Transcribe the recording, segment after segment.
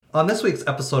On this week's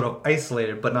episode of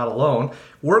Isolated But Not Alone,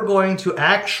 we're going to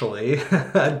actually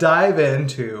dive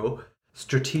into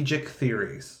strategic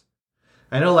theories.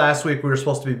 I know last week we were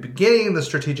supposed to be beginning the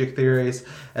strategic theories,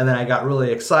 and then I got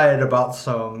really excited about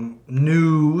some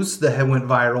news that had went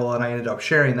viral, and I ended up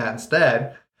sharing that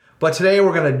instead. But today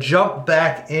we're going to jump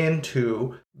back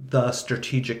into the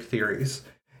strategic theories.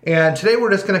 And today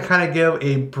we're just going to kind of give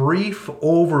a brief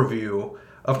overview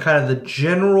of kind of the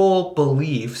general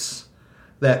beliefs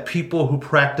that people who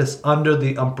practice under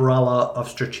the umbrella of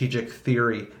strategic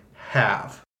theory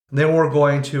have. And then we're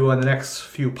going to, in the next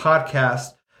few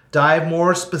podcasts, dive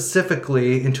more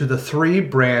specifically into the three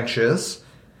branches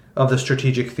of the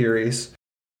strategic theories,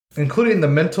 including the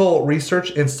Mental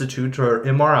Research Institute, or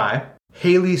MRI,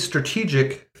 Haley's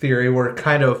strategic theory, where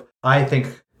kind of, I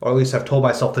think, or at least I've told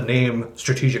myself the name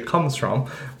strategic comes from,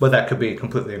 but that could be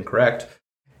completely incorrect.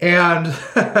 And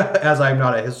as I'm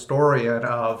not a historian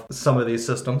of some of these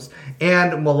systems,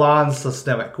 and Milan's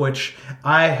systemic, which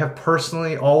I have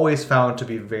personally always found to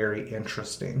be very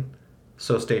interesting.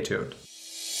 So stay tuned.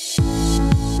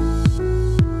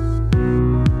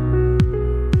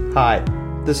 Hi,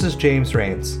 this is James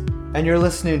Rains, and you're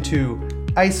listening to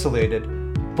Isolated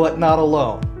But Not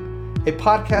Alone, a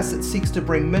podcast that seeks to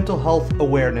bring mental health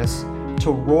awareness to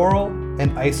rural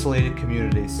and isolated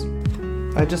communities.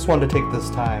 I just wanted to take this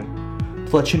time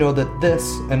to let you know that this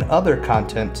and other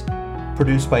content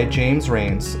produced by James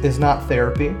Rains is not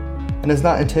therapy and is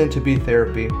not intended to be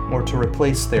therapy or to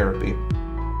replace therapy.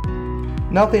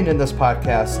 Nothing in this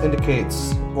podcast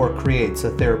indicates or creates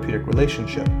a therapeutic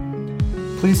relationship.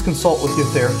 Please consult with your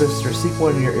therapist or seek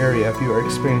one in your area if you are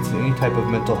experiencing any type of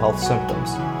mental health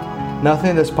symptoms.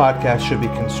 Nothing in this podcast should be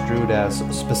construed as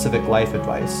specific life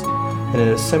advice, and it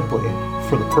is simply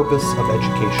for the purpose of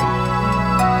education.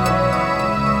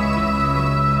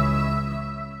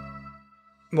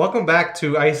 Welcome back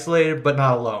to Isolated But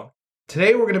Not Alone.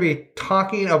 Today we're going to be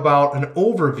talking about an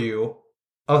overview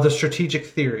of the strategic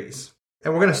theories.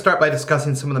 And we're going to start by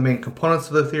discussing some of the main components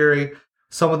of the theory,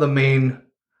 some of the main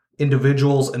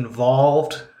individuals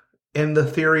involved in the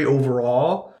theory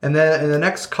overall. And then in the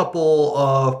next couple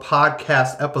of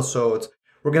podcast episodes,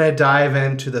 we're going to dive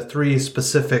into the three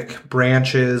specific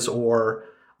branches or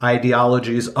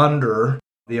ideologies under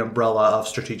the umbrella of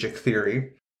strategic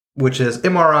theory, which is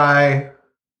MRI,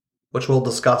 which we'll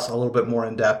discuss a little bit more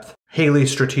in depth, Haley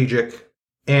strategic,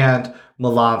 and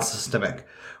Milan systemic,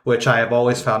 which I have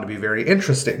always found to be very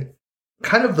interesting.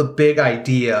 Kind of the big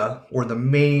idea or the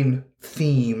main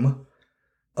theme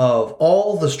of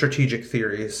all the strategic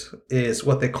theories is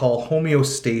what they call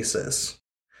homeostasis.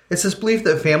 It's this belief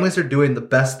that families are doing the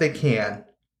best they can,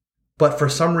 but for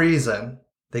some reason,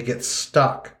 they get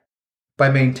stuck. By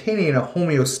maintaining a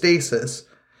homeostasis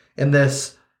in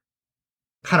this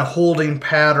kind of holding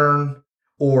pattern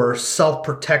or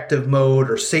self-protective mode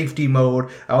or safety mode.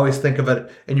 I always think of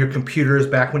it in your computers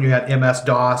back when you had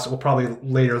MS-DOS, well, probably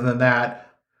later than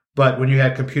that. But when you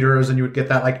had computers and you would get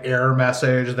that like error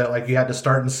message that like you had to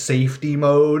start in safety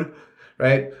mode,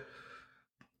 right?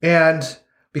 And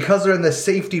because they're in this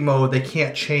safety mode, they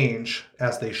can't change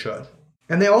as they should.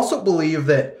 And they also believe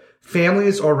that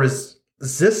families are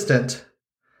resistant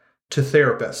to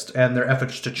therapists and their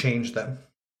efforts to change them.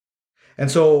 And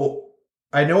so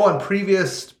I know on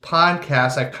previous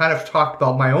podcasts, I kind of talked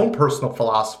about my own personal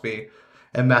philosophy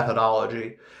and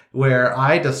methodology, where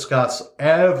I discuss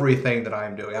everything that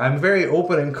I'm doing. I'm very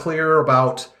open and clear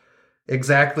about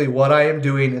exactly what I am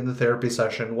doing in the therapy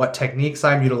session, what techniques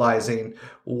I'm utilizing,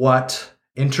 what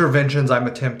interventions I'm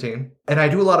attempting. And I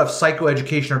do a lot of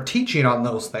psychoeducation or teaching on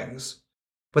those things.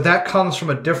 But that comes from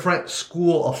a different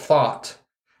school of thought.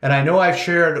 And I know I've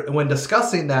shared when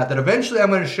discussing that eventually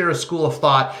I'm going to share a school of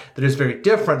thought that is very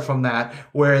different from that,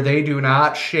 where they do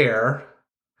not share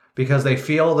because they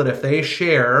feel that if they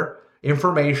share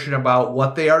information about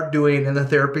what they are doing in the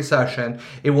therapy session,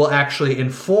 it will actually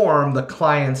inform the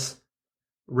client's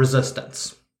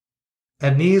resistance.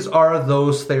 And these are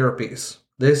those therapies.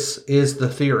 This is the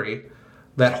theory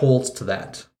that holds to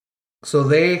that. So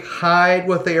they hide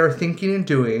what they are thinking and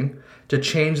doing to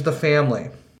change the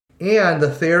family. And the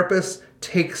therapist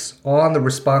takes on the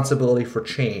responsibility for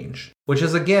change, which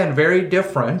is, again, very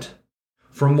different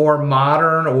from more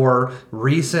modern or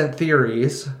recent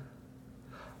theories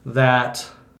that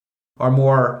are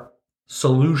more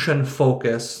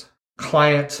solution-focused,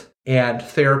 client and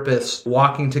therapist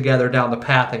walking together down the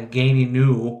path and gaining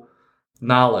new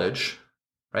knowledge,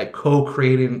 right?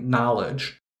 Co-creating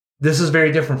knowledge. This is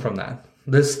very different from that.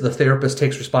 The therapist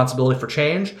takes responsibility for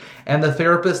change, and the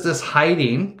therapist is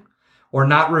hiding or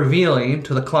not revealing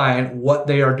to the client what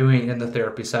they are doing in the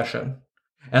therapy session.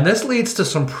 And this leads to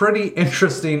some pretty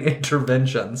interesting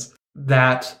interventions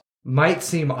that might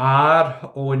seem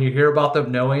odd when you hear about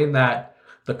them, knowing that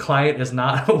the client is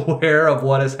not aware of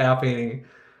what is happening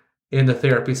in the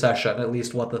therapy session, at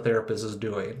least what the therapist is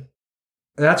doing.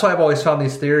 And that's why I've always found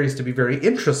these theories to be very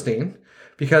interesting,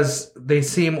 because they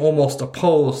seem almost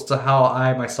opposed to how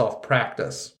I myself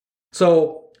practice.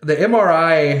 So the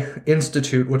MRI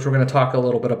Institute, which we're going to talk a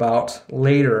little bit about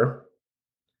later,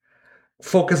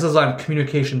 focuses on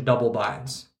communication double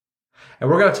binds. And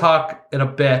we're going to talk in a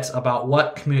bit about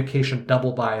what communication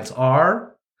double binds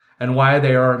are and why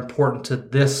they are important to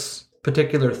this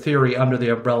particular theory under the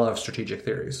umbrella of strategic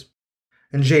theories.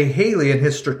 And Jay Haley, in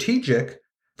his strategic,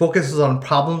 focuses on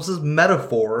problems as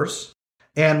metaphors,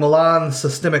 and Milan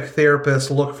systemic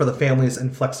therapists look for the family's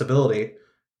inflexibility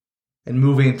in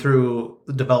moving through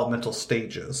the developmental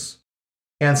stages.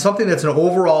 And something that's an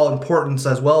overall importance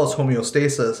as well as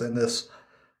homeostasis in this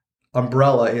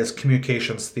umbrella is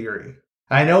communications theory.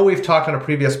 I know we've talked on a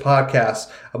previous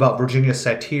podcast about Virginia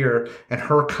Satir and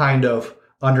her kind of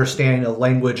understanding of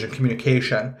language and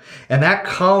communication. And that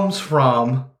comes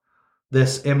from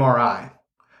this MRI,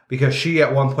 because she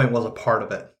at one point was a part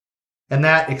of it. And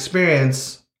that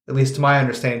experience, at least to my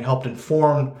understanding, helped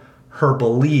inform her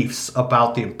beliefs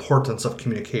about the importance of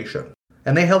communication.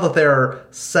 And they held that there are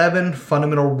 7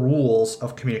 fundamental rules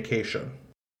of communication.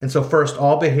 And so first,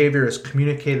 all behavior is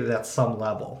communicated at some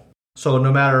level. So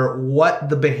no matter what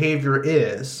the behavior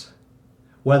is,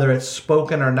 whether it's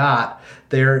spoken or not,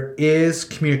 there is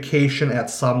communication at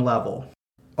some level.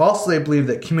 Also, they believe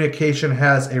that communication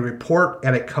has a report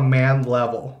and a command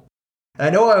level. And I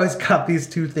know I always got these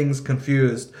two things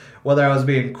confused, whether I was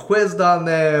being quizzed on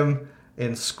them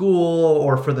in school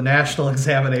or for the national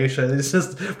examination. It's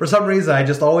just, for some reason, I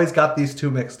just always got these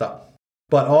two mixed up.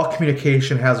 But all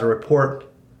communication has a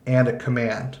report and a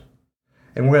command.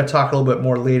 And we're going to talk a little bit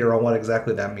more later on what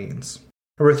exactly that means.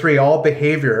 Number 3, all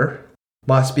behavior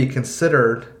must be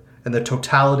considered in the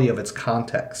totality of its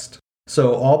context.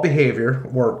 So all behavior,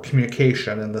 or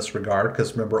communication in this regard,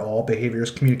 because remember, all behavior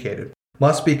is communicated,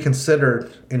 must be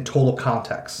considered in total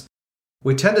context.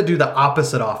 We tend to do the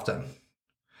opposite often.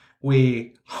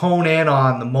 We hone in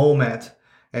on the moment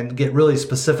and get really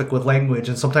specific with language,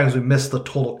 and sometimes we miss the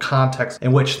total context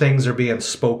in which things are being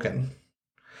spoken.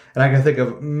 And I can think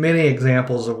of many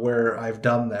examples of where I've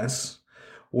done this,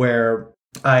 where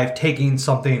I've taken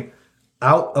something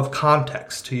out of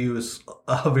context, to use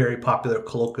a very popular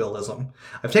colloquialism.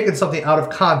 I've taken something out of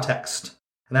context,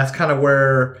 and that's kind of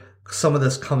where some of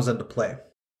this comes into play.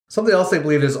 Something else they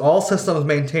believe is all systems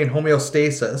maintain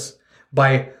homeostasis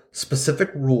by specific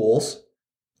rules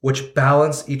which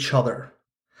balance each other.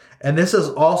 And this is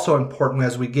also important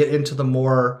as we get into the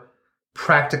more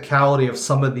practicality of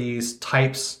some of these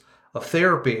types of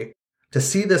therapy, to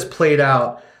see this played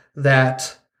out,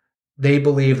 that they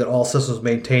believe that all systems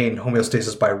maintain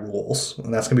homeostasis by rules.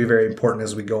 And that's going to be very important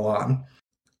as we go on.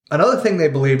 Another thing they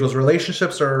believed was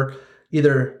relationships are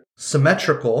either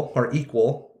symmetrical or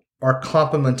equal or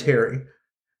complementary,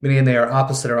 meaning they are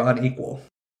opposite or unequal.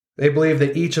 They believe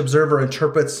that each observer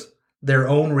interprets their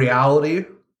own reality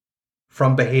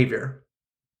from behavior.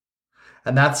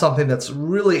 And that's something that's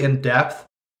really in depth.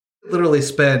 Literally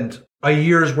spend a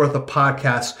year's worth of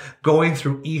podcasts going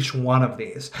through each one of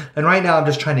these. And right now I'm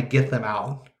just trying to get them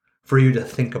out for you to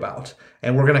think about.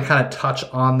 And we're going to kind of touch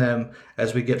on them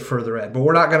as we get further in. But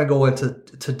we're not going to go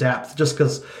into depth just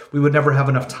because we would never have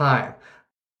enough time.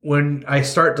 When I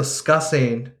start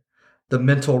discussing the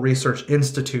Mental Research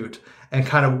Institute and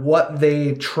kind of what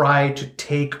they try to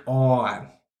take on,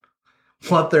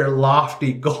 what their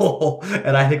lofty goal,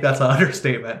 and I think that's an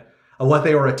understatement, of what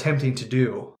they were attempting to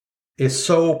do, is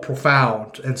so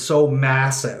profound and so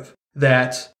massive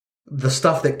that the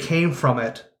stuff that came from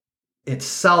it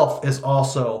itself is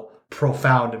also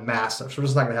profound and massive. So we're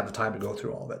just not going to have the time to go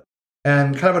through all of it.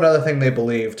 And kind of another thing they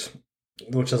believed,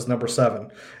 which is number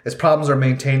 7, is problems are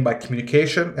maintained by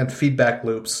communication and feedback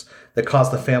loops that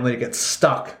cause the family to get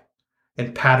stuck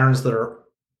in patterns that are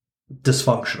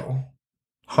dysfunctional,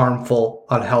 harmful,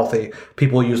 unhealthy.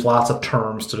 People use lots of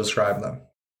terms to describe them.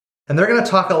 And they're going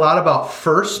to talk a lot about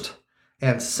first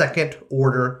and second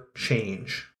order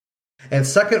change. And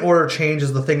second order change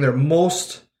is the thing they're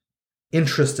most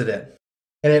interested in.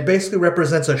 And it basically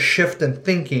represents a shift in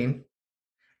thinking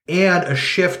and a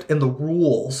shift in the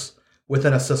rules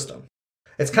within a system.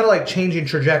 It's kind of like changing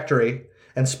trajectory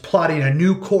and plotting a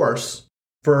new course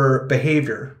for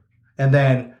behavior and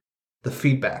then the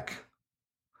feedback.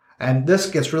 And this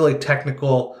gets really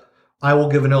technical. I will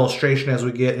give an illustration as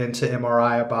we get into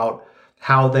MRI about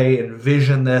how they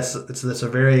envision this. It's a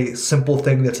very simple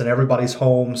thing that's in everybody's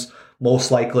homes,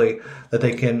 most likely, that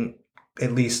they can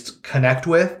at least connect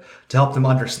with to help them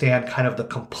understand kind of the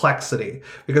complexity.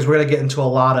 Because we're going to get into a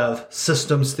lot of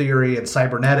systems theory and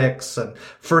cybernetics and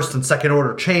first and second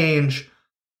order change.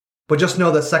 But just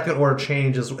know that second order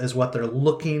change is what they're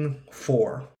looking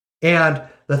for. And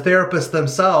the therapists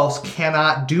themselves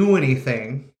cannot do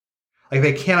anything. Like,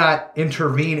 they cannot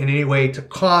intervene in any way to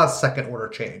cause second order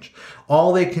change.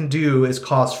 All they can do is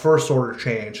cause first order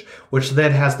change, which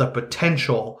then has the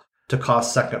potential to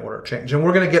cause second order change. And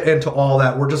we're going to get into all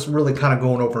that. We're just really kind of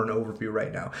going over an overview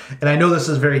right now. And I know this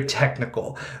is very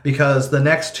technical because the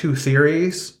next two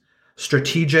theories,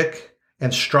 strategic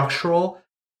and structural,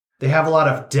 they have a lot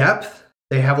of depth.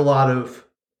 They have a lot of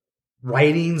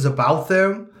writings about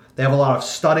them. They have a lot of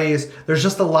studies. There's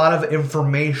just a lot of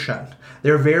information.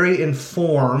 They're very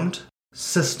informed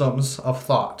systems of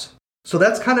thought. So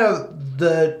that's kind of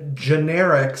the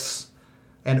generics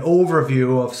and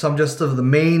overview of some just of the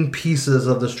main pieces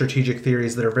of the strategic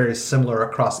theories that are very similar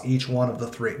across each one of the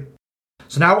three.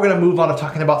 So now we're going to move on to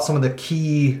talking about some of the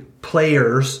key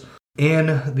players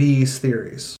in these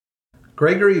theories.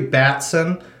 Gregory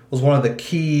Bateson was one of the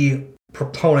key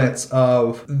proponents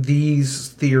of these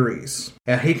theories.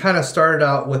 And he kind of started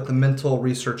out with the Mental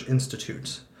Research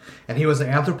Institute. And he was an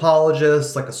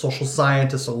anthropologist, like a social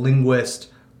scientist, a linguist.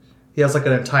 He has like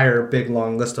an entire big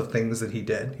long list of things that he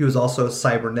did. He was also a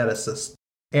cyberneticist.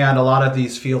 And a lot of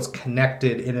these fields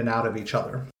connected in and out of each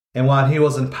other. And while he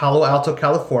was in Palo Alto,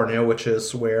 California, which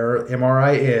is where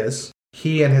MRI is,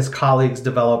 he and his colleagues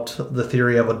developed the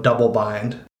theory of a double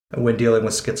bind when dealing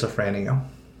with schizophrenia.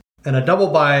 And a double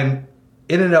bind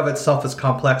in and of itself is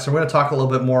complex. And we're going to talk a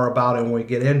little bit more about it when we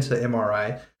get into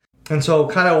MRI. And so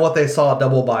kind of what they saw a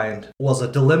double bind was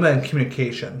a dilemma in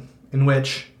communication in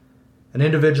which an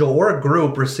individual or a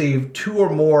group received two or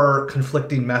more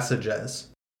conflicting messages.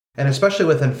 And especially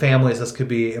within families, this could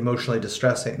be emotionally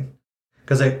distressing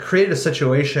because it created a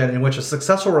situation in which a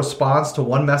successful response to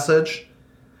one message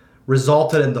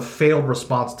resulted in the failed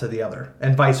response to the other,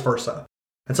 and vice versa.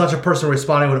 And such a person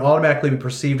responding would automatically be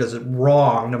perceived as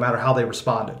wrong no matter how they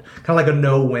responded. Kind of like a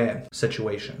no-win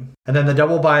situation. And then the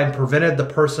double bind prevented the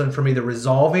person from either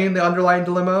resolving the underlying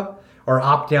dilemma or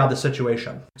opting out of the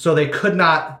situation. So they could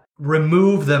not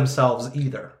remove themselves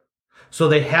either. So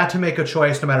they had to make a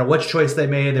choice. No matter which choice they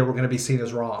made, they were going to be seen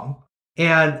as wrong.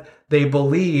 And they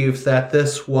believed that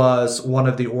this was one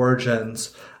of the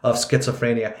origins of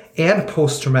schizophrenia and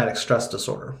post-traumatic stress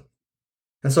disorder.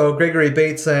 And so Gregory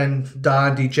Bateson,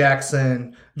 Don D.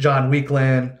 Jackson, John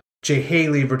Weakland, Jay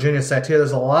Haley, Virginia Satir,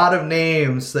 there's a lot of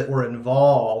names that were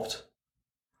involved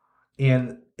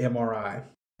in MRI.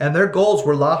 And their goals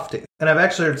were lofty. And I've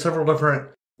actually heard several different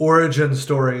origin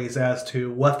stories as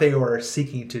to what they were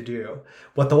seeking to do.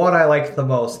 But the one I like the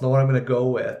most, the one I'm going to go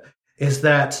with, is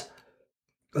that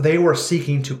they were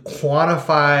seeking to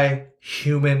quantify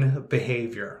human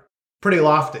behavior. Pretty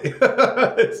lofty.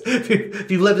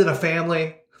 If you've lived in a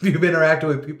family, if you've interacted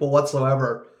with people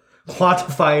whatsoever,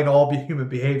 quantifying all human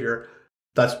behavior,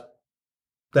 that's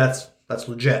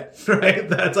legit,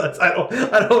 right?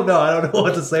 I don't know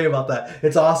what to say about that.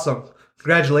 It's awesome.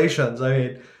 Congratulations. I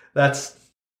mean, that's,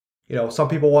 some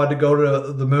people wanted to go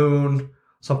to the moon.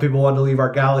 Some people wanted to leave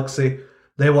our galaxy.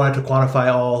 They wanted to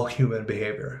quantify all human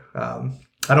behavior.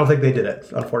 I don't think they did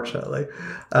it, unfortunately.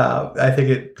 I think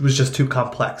it was just too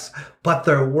complex. But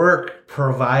their work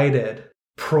provided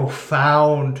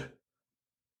profound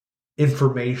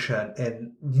information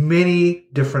in many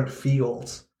different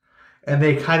fields. And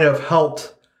they kind of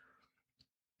helped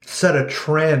set a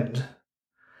trend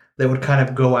that would kind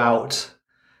of go out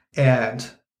and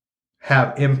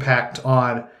have impact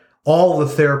on all the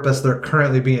therapists that are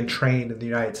currently being trained in the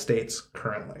United States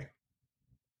currently.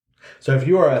 So if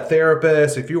you are a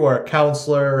therapist, if you are a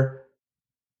counselor,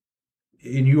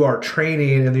 and you are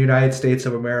training in the United States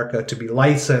of America to be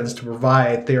licensed to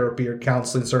provide therapy or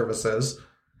counseling services,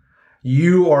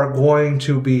 you are going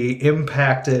to be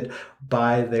impacted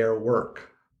by their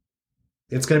work.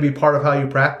 It's going to be part of how you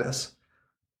practice.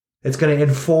 It's going to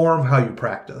inform how you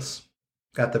practice,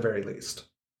 at the very least.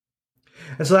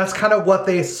 And so that's kind of what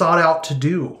they sought out to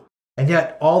do. And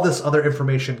yet all this other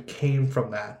information came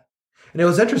from that. And it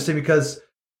was interesting because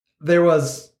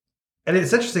it's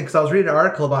interesting because I was reading an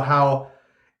article about how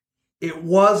it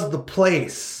was the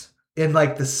place in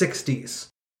like the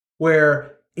 60s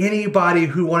where anybody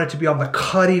who wanted to be on the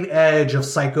cutting edge of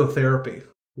psychotherapy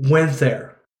went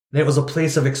there. And it was a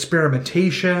place of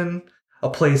experimentation, a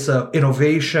place of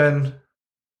innovation.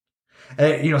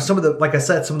 And, some of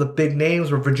the big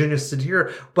names were Virginia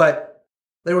Satir, but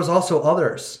there was also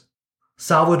others.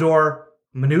 Salvador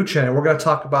Minuchin, and we're going to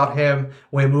talk about him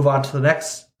when we move on to the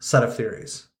next set of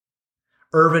theories.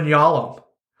 Irvin Yalom,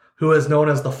 who is known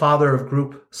as the father of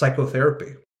group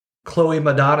psychotherapy. Chloe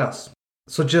Madanes.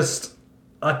 So just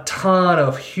a ton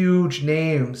of huge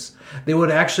names. They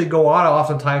would actually go on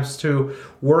oftentimes to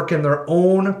work in their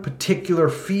own particular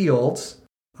fields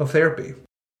of therapy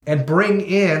and bring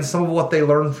in some of what they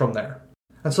learned from there.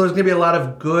 And so there's going to be a lot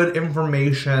of good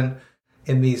information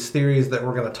in these theories that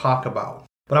we're going to talk about.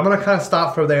 But I'm going to kind of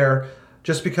stop for there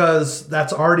just because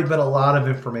that's already been a lot of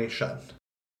information.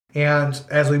 And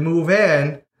as we move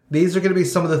in, these are going to be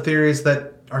some of the theories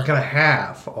that are going to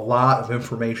have a lot of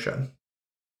information.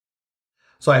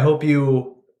 So I hope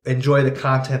you enjoy the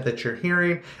content that you're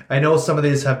hearing. I know some of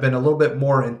these have been a little bit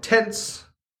more intense,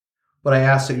 but I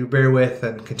ask that you bear with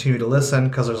and continue to listen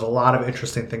because there's a lot of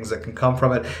interesting things that can come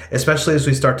from it, especially as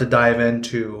we start to dive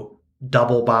into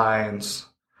double binds,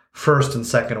 first and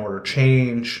second order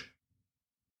change,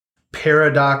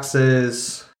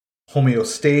 paradoxes,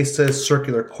 homeostasis,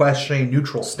 circular questioning,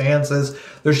 neutral stances.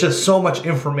 There's just so much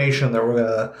information that we're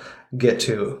going to get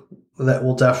to that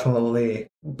will definitely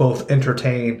both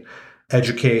entertain,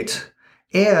 educate,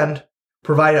 and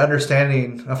provide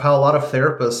understanding of how a lot of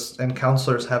therapists and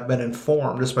counselors have been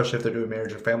informed, especially if they're doing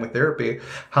marriage and family therapy,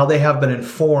 how they have been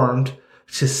informed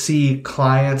to see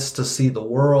clients, to see the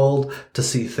world, to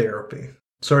see therapy.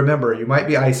 So remember, you might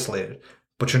be isolated,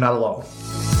 but you're not alone.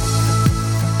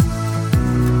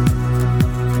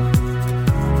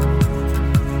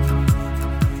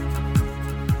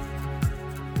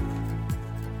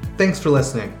 Thanks for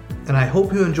listening, and I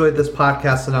hope you enjoyed this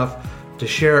podcast enough to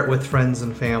share it with friends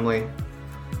and family,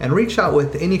 and reach out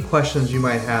with any questions you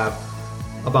might have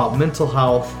about mental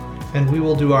health, and we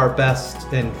will do our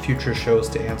best in future shows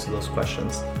to answer those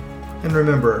questions. And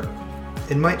remember,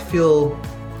 it might feel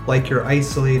like you're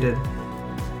isolated,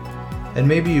 and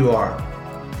maybe you are,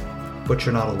 but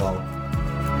you're not alone.